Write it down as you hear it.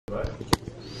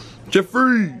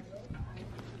Jeffrey!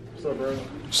 What's up, bro?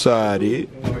 Sadi.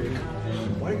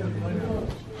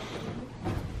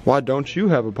 Why don't you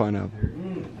have a pineapple?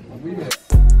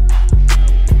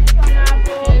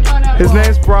 His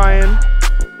name's Brian.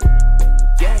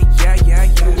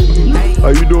 How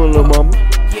you doing, little mama?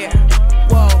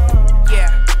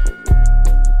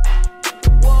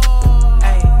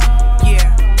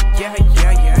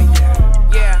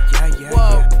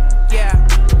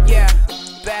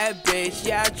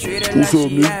 What's up,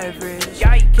 dude?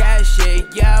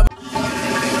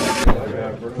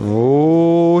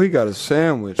 Oh, he got a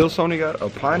sandwich. BillSony got a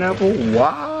pineapple.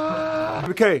 Wow.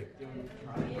 Baby K.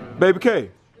 Baby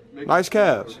K. Nice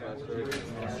calves.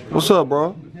 What's up,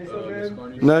 bro?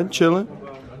 Nothing, chilling.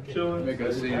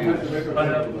 This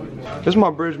is my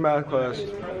bridge math class,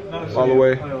 by the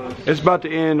way. It's about to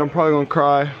end. I'm probably gonna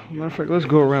cry. Matter of fact, let's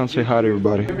go around and say hi to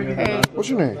everybody. Hey. What's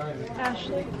your name?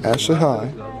 Ashley. Ashley,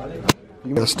 hi.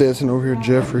 You got Stetson over here,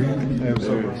 Jeffrey.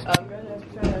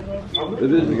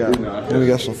 We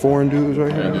got some foreign dudes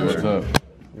right here.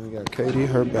 And we got Katie,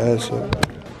 her bad self.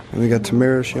 And we got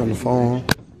Tamara, she on the phone.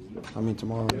 I mean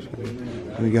tomorrow.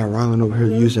 And we got Rylan over here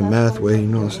using math way, you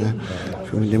know what I'm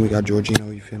saying? Then we got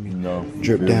Georgino, you feel me? No.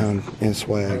 Drip down and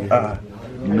swag.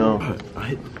 No.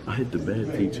 I hit the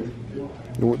bad teacher.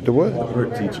 The what? The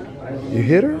hurt teacher. You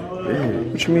hit her? Yeah.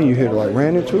 What you mean you hit her? Like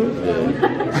ran into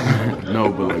her?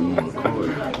 No, but like with my car.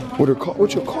 With her car?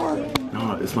 With your car?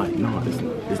 No, it's like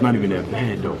it's not even that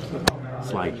bad though.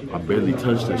 It's like I barely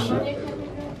touched that shit,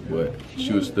 but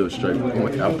she was still straight.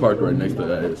 I parked right next to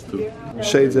her ass too.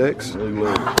 Shades X.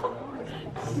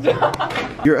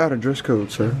 You're out of dress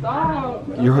code, sir. Stop.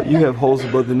 You have holes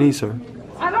above the knee, sir.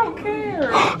 I don't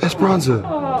care. Esperanza.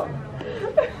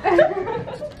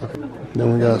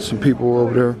 Then we got some people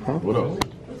over there. Huh? What up?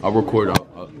 I'll record.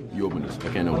 You open this. I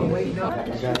can't open it.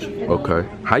 Okay.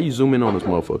 How you zoom in on this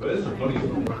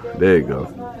motherfucker? There you go.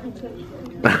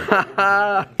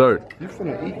 Sir. You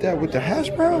finna eat that with the hash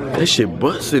brown? That shit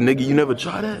busted, nigga. You never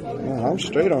try that? Man, I'm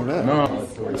straight on that. No.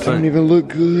 It don't even look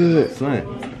good. Son.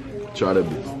 Try that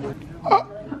bitch.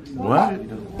 What?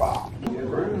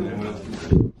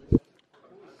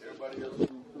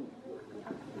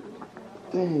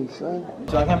 Dang, son.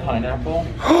 So I got pineapple.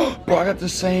 Bro, I got the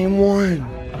same one.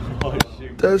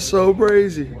 That's so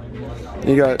crazy.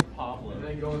 You got...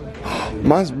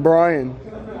 Mine's Brian.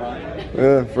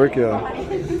 Yeah, frick yeah.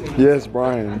 Yes,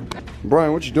 Brian.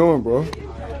 Brian, what you doing, bro?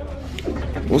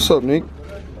 What's up, Nick?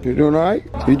 You doing all right?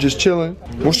 You just chilling?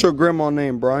 What's your grandma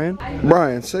name, Brian?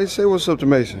 Brian, say what's up to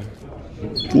Mason.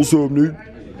 What's up, Nick?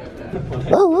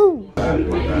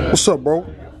 What's up, bro?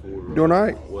 You doing all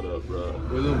right? What up, bro?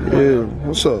 Yeah,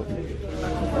 what's up?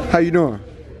 How you doing?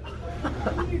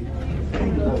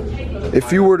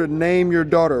 If you were to name your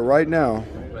daughter right now,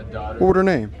 what would her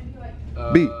name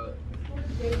be?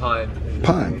 Pine.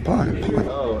 Pine.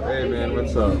 Oh, hey man,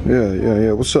 what's up?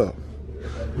 Yeah. What's up?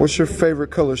 What's your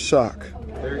favorite color sock?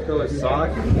 Favorite color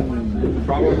sock?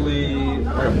 Probably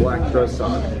a black dress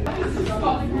sock.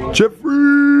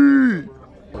 Jeffrey!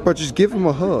 But just give him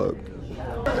a hug.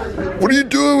 What are you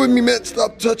doing with me, man?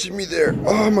 Stop touching me there.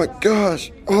 Oh my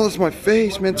gosh. Oh, that's my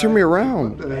face, man. Turn me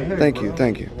around. Thank you.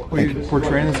 Were you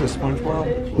portraying this as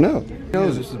SpongeBob? No.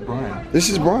 This is Brian. This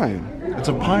is Brian. It's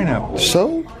a pineapple.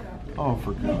 So? Oh,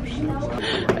 for gosh sakes.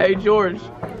 Hey, George.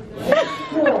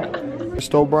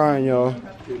 Stole Brian, y'all.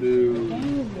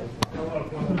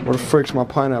 Where the frick's my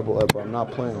pineapple at, bro? I'm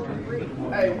not playing.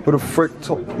 Where the frick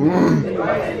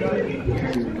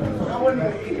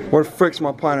Where the frick's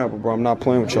my pineapple, bro? I'm not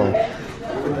playing with y'all.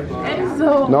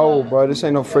 No, bro, this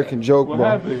ain't no freaking joke,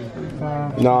 bro.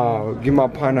 Nah, give my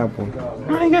pineapple.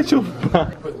 I ain't got your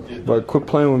Bro, quit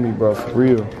playing with me, bro, for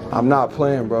real. I'm not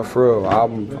playing, bro, for real.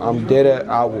 I'm dead at,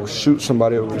 I will shoot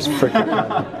somebody over this freaking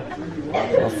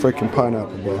my freaking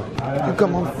pineapple, bro. You got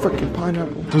my freaking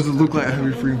pineapple. Does it look like a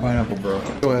heavy free pineapple, bro?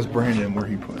 Go ask Brandon where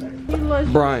he put it.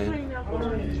 Brian,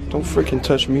 don't freaking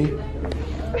touch me.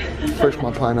 Frick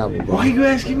my pineapple, bro. Why are you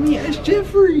asking me? Ask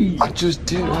Jeffrey. I just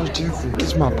did. I was Jeffrey. This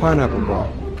is my pineapple, bro.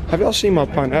 Have y'all seen my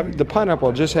pineapple? The pineapple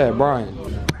I just had, Brian.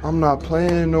 I'm not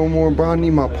playing no more, bro. I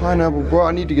need my pineapple, bro.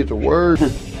 I need to get to work.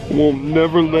 I won't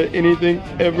never let anything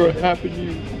ever happen to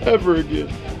you ever again.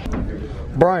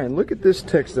 Brian, look at this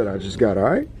text that I just got, all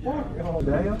right?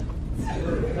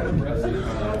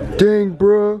 Dang,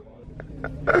 bro.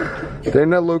 Dang,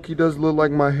 that low-key does look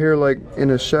like my hair, like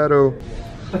in a shadow.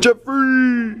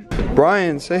 Jeffrey!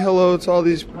 Brian, say hello to all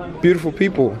these beautiful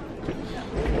people.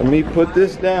 Let me put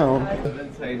this down.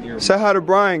 Say hi to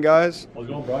Brian, guys. How's it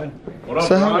going, Brian? What up,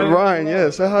 Say hi to Brian, yeah.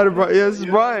 Say hi to Brian. Yeah, this is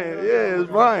Brian. Yeah,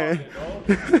 it's Brian.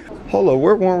 Hold up,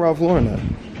 where Warren Ralph Lauren at?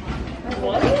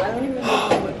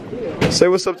 Say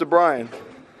what's up to Brian.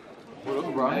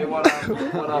 What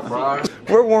up, bro?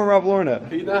 Where Warren Ralph Lauren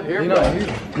at? He's not here,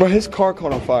 Bro, his car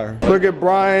caught on fire. Look at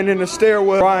Brian in the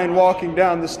stairwell. Brian walking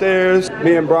down the stairs.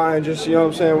 Me and Brian just, you know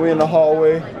what I'm saying, we in the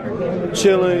hallway.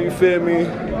 Chilling, you feel me?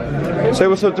 Say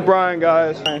what's up to Brian,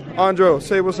 guys. Andro,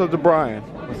 say what's up to Brian.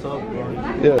 What's up, bro?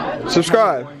 Yeah.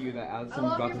 Subscribe.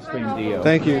 About to stream Dio.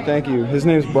 Thank you, thank you. His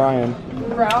name's Brian.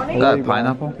 Brownie?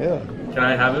 Pineapple? Yeah. Can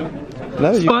I have him?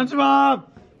 No, you, SpongeBob!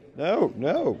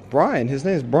 no. Brian. His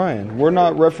name's Brian. We're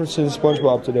not referencing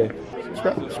SpongeBob today.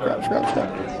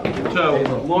 Subscribe. So,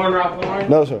 Lauren Ralph Lauren?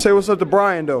 No, sir. Say what's up to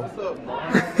Brian, though.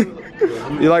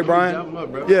 You like Brian? Dab him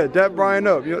up, bro. Yeah, dab Brian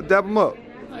up. You dab him up.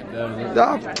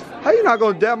 How you not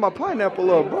gonna dab my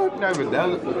pineapple up, bro? What? That's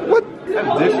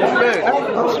disrespect.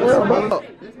 I swear, bro.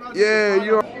 Yeah,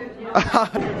 you're.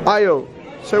 Ayo,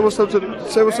 say what's up to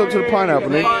the pineapple,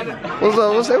 nigga. What's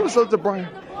up? Say what's up to Brian.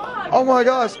 Oh my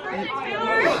gosh.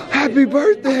 Happy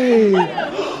birthday.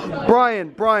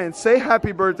 Brian, say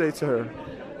happy birthday to her.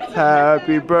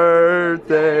 Happy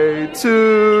birthday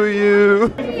to you.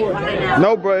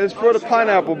 No, bro, it's for the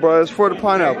pineapple, bro. It's for the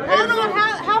pineapple. Hold on,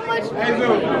 how much?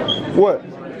 What?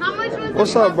 How much was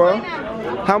What's up, bro?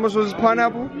 How much was this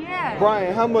pineapple? Yeah.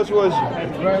 Brian, how much was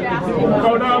it?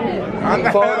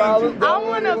 $4. I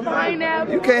want a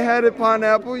pineapple. You can't have the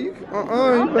pineapple. You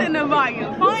I'm finna buy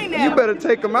a pineapple. You better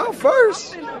take them out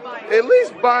first. At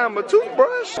least buy him a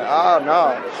toothbrush. Ah,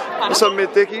 no. What's up,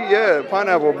 Mithicky? Yeah,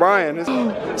 pineapple, Brian.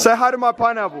 Say hi to my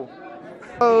pineapple.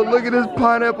 Oh, look at this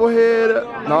pineapple head.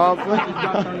 No,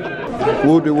 I'm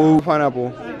woo de woo, pineapple.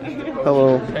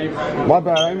 Hello. My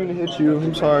bad, I didn't mean to hit you.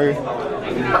 I'm sorry.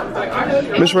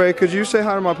 Miss Ray, could you say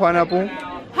hi to my pineapple?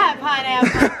 Hi,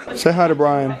 pineapple. Say hi to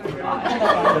Brian.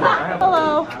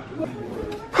 Hello.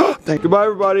 Thank you. Bye,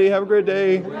 everybody. Have a great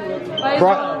day.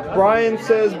 Bye. Brian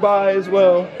says bye as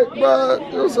well. Bro,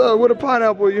 what's up with a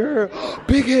pineapple? You heard?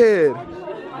 Big head.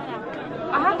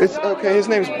 It's okay. His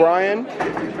name's Brian.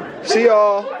 See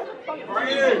y'all.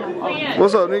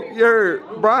 What's up, Nick? You heard?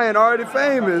 Brian already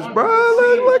famous, bro.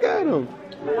 Look at him.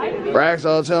 Brax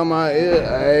all tell my ear.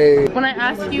 Hey. When I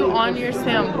asked you on your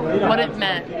sim what it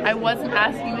meant, I wasn't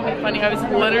asking to be funny, I was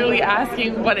literally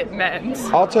asking what it meant.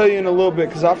 I'll tell you in a little bit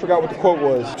because I forgot what the quote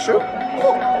was. Sure.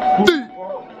 No.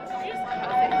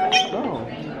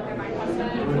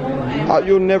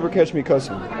 You'll never catch me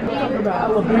cussing.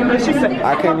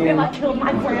 I can't even.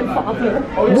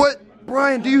 What?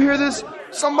 Brian, do you hear this?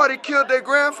 Somebody killed their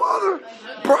grandfather?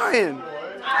 Brian.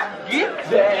 Get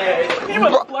that. You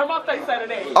want to blur my face out of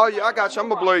that. Oh yeah, I got you. I'm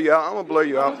gonna blur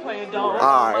you out. Playing dumb.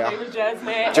 Alright. My name is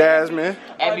Jasmine. Jasmine.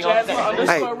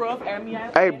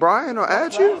 Jasmine_rough. Hey, Brian will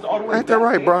add you? Ain't that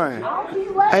right, Brian?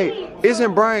 Hey,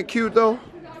 isn't Brian cute though?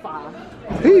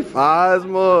 He fine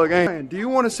mug. Ain't. Do you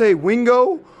want to say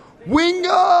Wingo?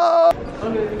 Wingo!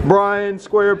 Brian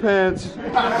SquarePants.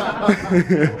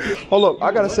 Hold up,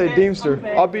 I gotta say Deemster.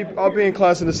 I'll be in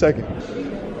class in a second.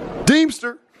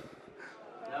 Deemster.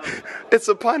 It's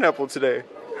a pineapple today.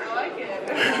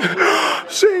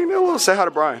 She ain't no. Say hi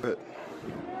to Brian.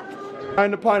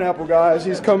 Find the pineapple, guys.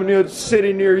 He's coming here,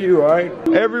 sitting near you. All right.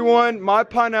 Everyone, my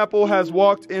pineapple has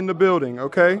walked in the building.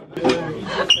 Okay.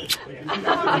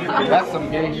 That's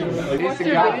some gay shit.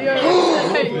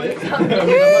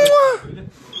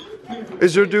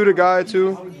 Is your dude a guy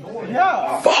too?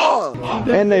 Yeah. Fuck.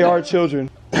 And they are children.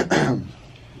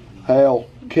 Hail,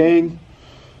 King.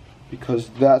 Because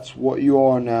that's what you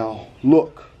are now.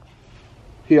 Look,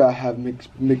 here I have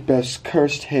Macbeth's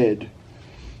cursed head.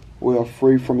 We are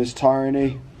free from his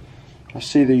tyranny. I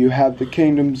see that you have the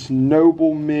kingdom's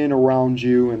noble men around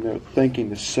you, and they're thinking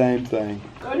the same thing.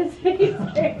 What is he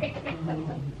saying?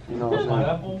 You know what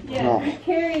I'm saying? Yeah, No. he's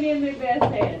carrying in their best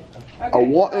head. Okay, I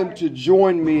want him to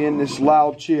join me in this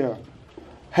loud cheer.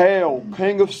 Hail,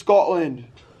 King of Scotland!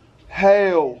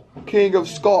 Hail, King of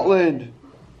Scotland!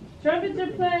 trumpets are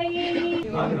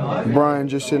playing. Brian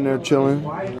just sitting there chilling.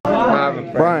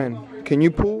 Brian, can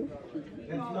you pull?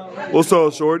 What's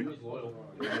up, shorty?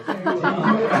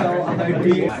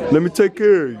 Let me take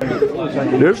care of you.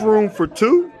 There's room for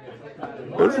two.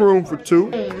 There's room for two.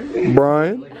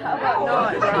 Brian.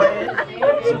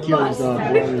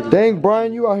 Dang,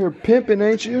 Brian, you out here pimping,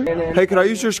 ain't you? Hey, can I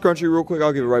use your scrunchie real quick?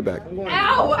 I'll give it right back.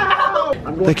 Ow! Ow!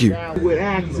 Thank you. With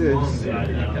access.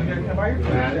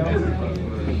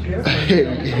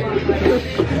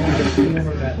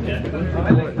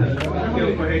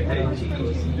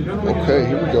 Okay,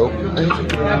 here we go.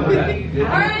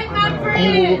 Alright, my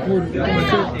friend!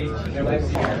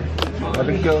 Let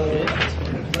it go.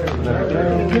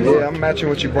 Yeah, I'm matching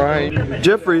with you, Brian.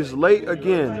 Jeffrey's late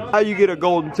again. How you get a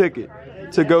golden ticket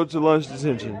to go to lunch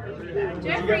detention?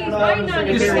 Jeffrey, he's waiting on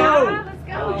you. You're slow. Let's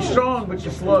go. You're strong, but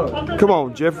you're slow. Come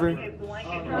on, Jeffrey.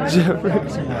 Jeffrey.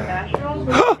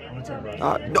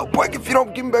 No, break if you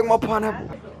don't give me back my pineapple.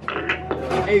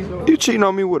 You cheating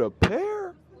on me with a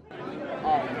pear?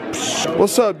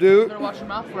 What's up, dude?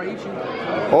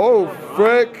 Oh,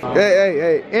 frick.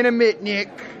 Hey. Intimate Nick.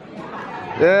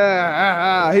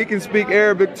 Yeah, he can speak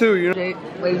Arabic too, you know?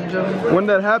 Ladies and gentlemen, When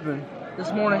did that happen?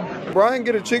 this morning. Brian,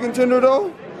 get a chicken tender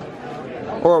though?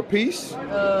 Or a piece?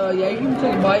 Yeah, you can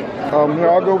take a bite. Here,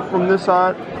 I'll go from this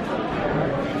side.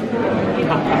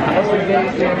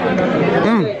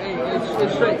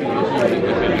 It's straight.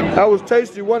 That was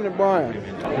tasty, wasn't it, Brian?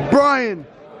 Brian,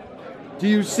 do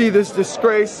you see this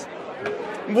disgrace?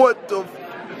 What the?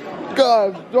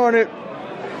 God darn it.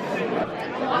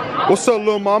 What's up,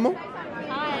 little mama?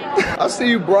 Hi. I see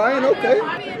you, Brian, okay.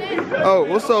 Oh,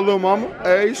 what's up, little mama?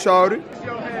 Hey, shawty.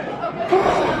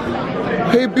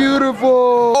 Hey,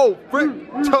 beautiful. Oh, frick.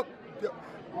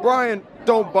 Brian,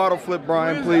 don't bottle flip,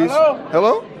 Brian, please.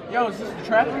 Hello? Yo, is this the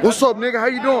traffic? What's up, nigga? How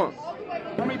you doing?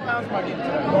 How many pounds am I getting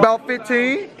today? About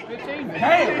 15. 15?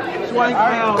 Hey! 20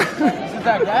 pounds. Is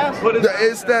that gas? What is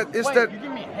It's that. Wait, you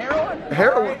give me heroin?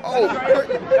 Heroin. Oh,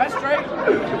 That's straight?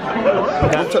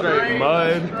 That's straight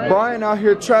mud. Brian out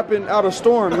here trapping out a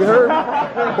storm. You heard?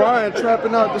 Brian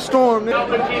trapping out the storm.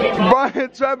 Nigga. Brian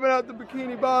trapping out the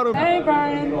bikini bottom. Hey,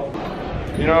 Brian.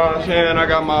 You know what I'm saying? I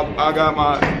got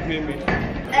my.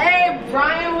 Hey,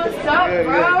 Brian, what's up,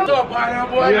 bro? What's up,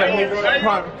 pineapple?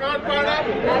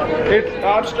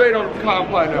 I'm straight on the cotton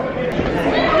pineapple.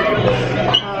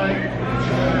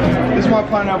 This is my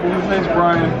pineapple. His name's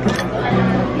Brian.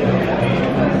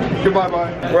 Goodbye,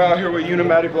 bye. We're out here with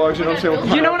Unimatic Vlogs. You know what I'm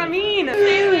saying? You know what I mean?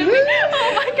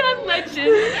 Oh my God,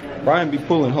 legend. Brian be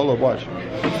pulling. Hold up, watch.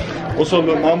 What's up,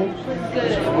 little mama?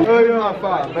 Good. Oh, yeah, high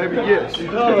five, baby. Yes.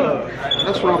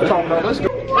 That's what I'm talking about. Let's go.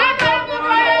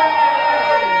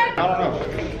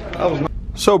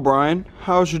 So Brian,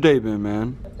 how's your day been,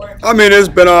 man? I mean, it's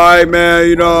been alright, man.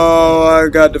 You know, I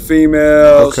got the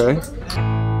females. Okay.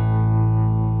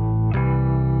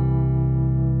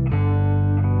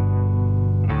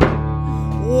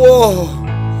 Whoa!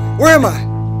 Where am I?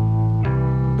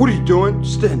 What are you doing?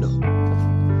 Stand up.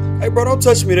 Hey, bro, don't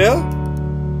touch me there.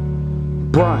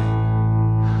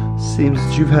 Brian, seems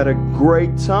that you've had a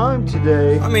great time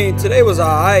today. I mean, today was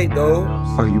alright, though.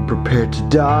 Are you prepared to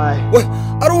die? What?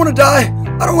 I don't want to die.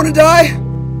 I don't want to die.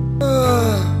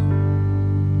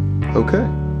 Okay.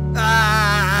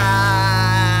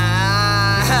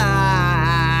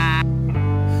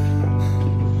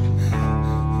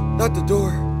 Not the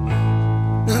door.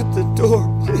 Not the door,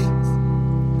 please.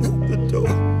 Not the door.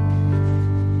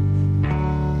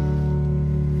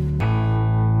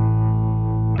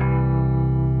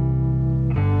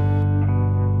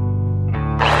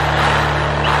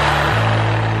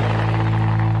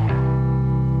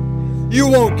 You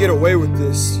won't get away with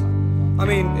this. I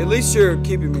mean, at least you're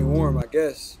keeping me warm, I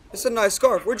guess. It's a nice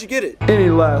scarf. Where'd you get it? Any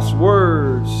last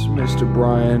words, Mr.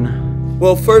 Brian?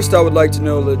 Well, first I would like to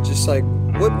know that just like,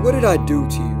 what did I do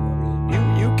to you? I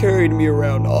mean, you carried me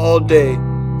around all day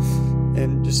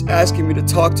and just asking me to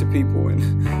talk to people,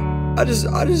 and I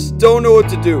just don't know what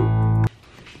to do.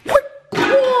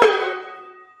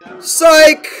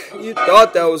 Psych! You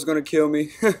thought that was gonna kill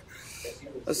me.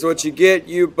 That's what you get,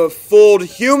 you befooled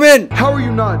human! How are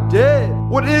you not dead?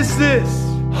 What is this?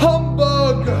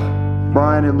 Humbug!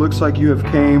 Brian, it looks like you have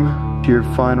came to your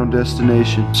final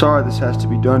destination. Sorry this has to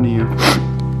be done to you.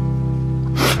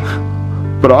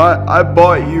 But I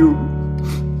bought you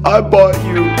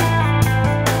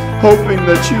hoping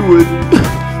that you would...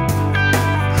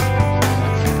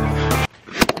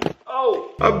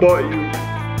 Oh! I bought you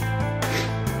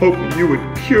hoping you would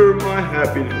cure my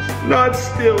happiness, not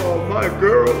steal all my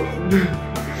girls,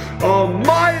 all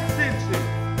my attention.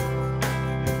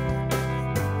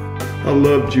 I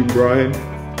loved you, Brian.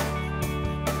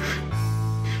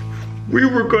 We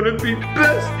were gonna be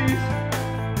besties.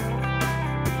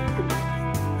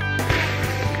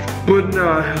 But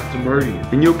now I have to murder you,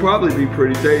 and you'll probably be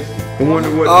pretty tasty. I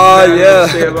wonder what you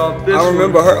say about this. I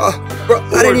remember her. Bro,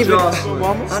 I didn't even.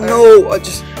 I know.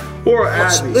 Or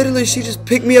Abby. Literally, she just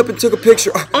picked me up and took a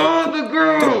picture. Oh, the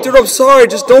girl! Dude, I'm sorry.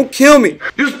 Just don't kill me.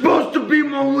 You're supposed to be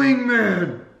my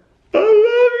wingman. I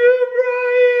love you,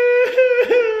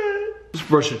 Brian. Let's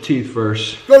brush your teeth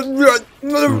first. What are you doing? I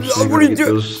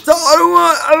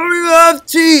don't even have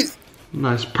teeth.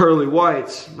 Nice pearly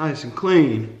whites. Nice and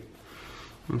clean.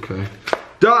 Okay.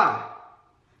 Die.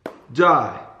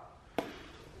 Die.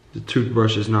 The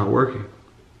toothbrush is not working.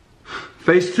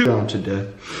 Phase 2. Down to death.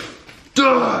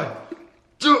 Die!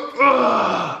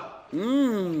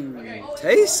 Mmm,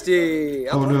 tasty.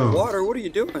 I want no. water. What are you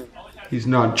doing? He's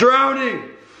not drowning!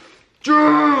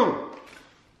 Drown!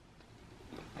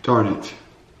 Darn it.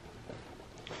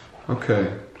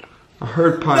 Okay. I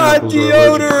heard pineapples are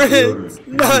allergic to deodorant.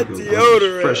 Not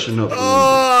deodorant. Freshen up.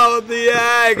 Oh, the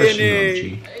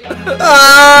agony.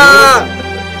 Ah!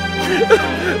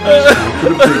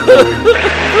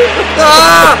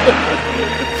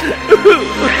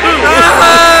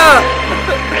 Ah!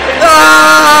 Ah!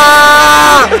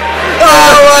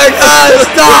 Oh my God!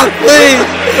 Stop, please!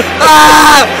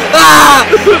 Ah! Ah!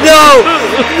 No!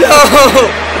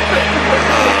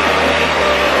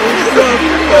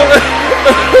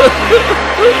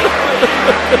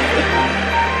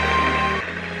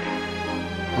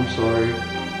 I'm sorry.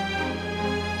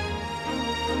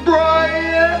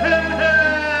 Brian!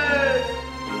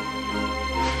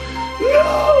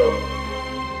 No!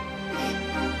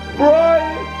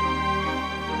 Brian!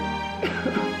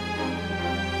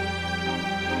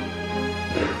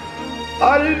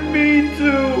 I didn't mean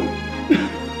to.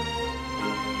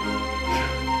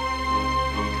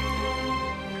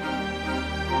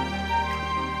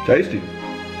 Tasty.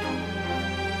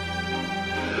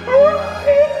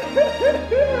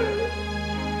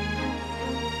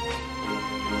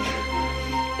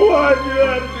 Why'd you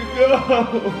have to go?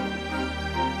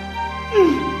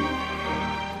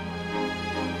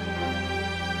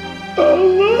 I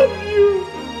love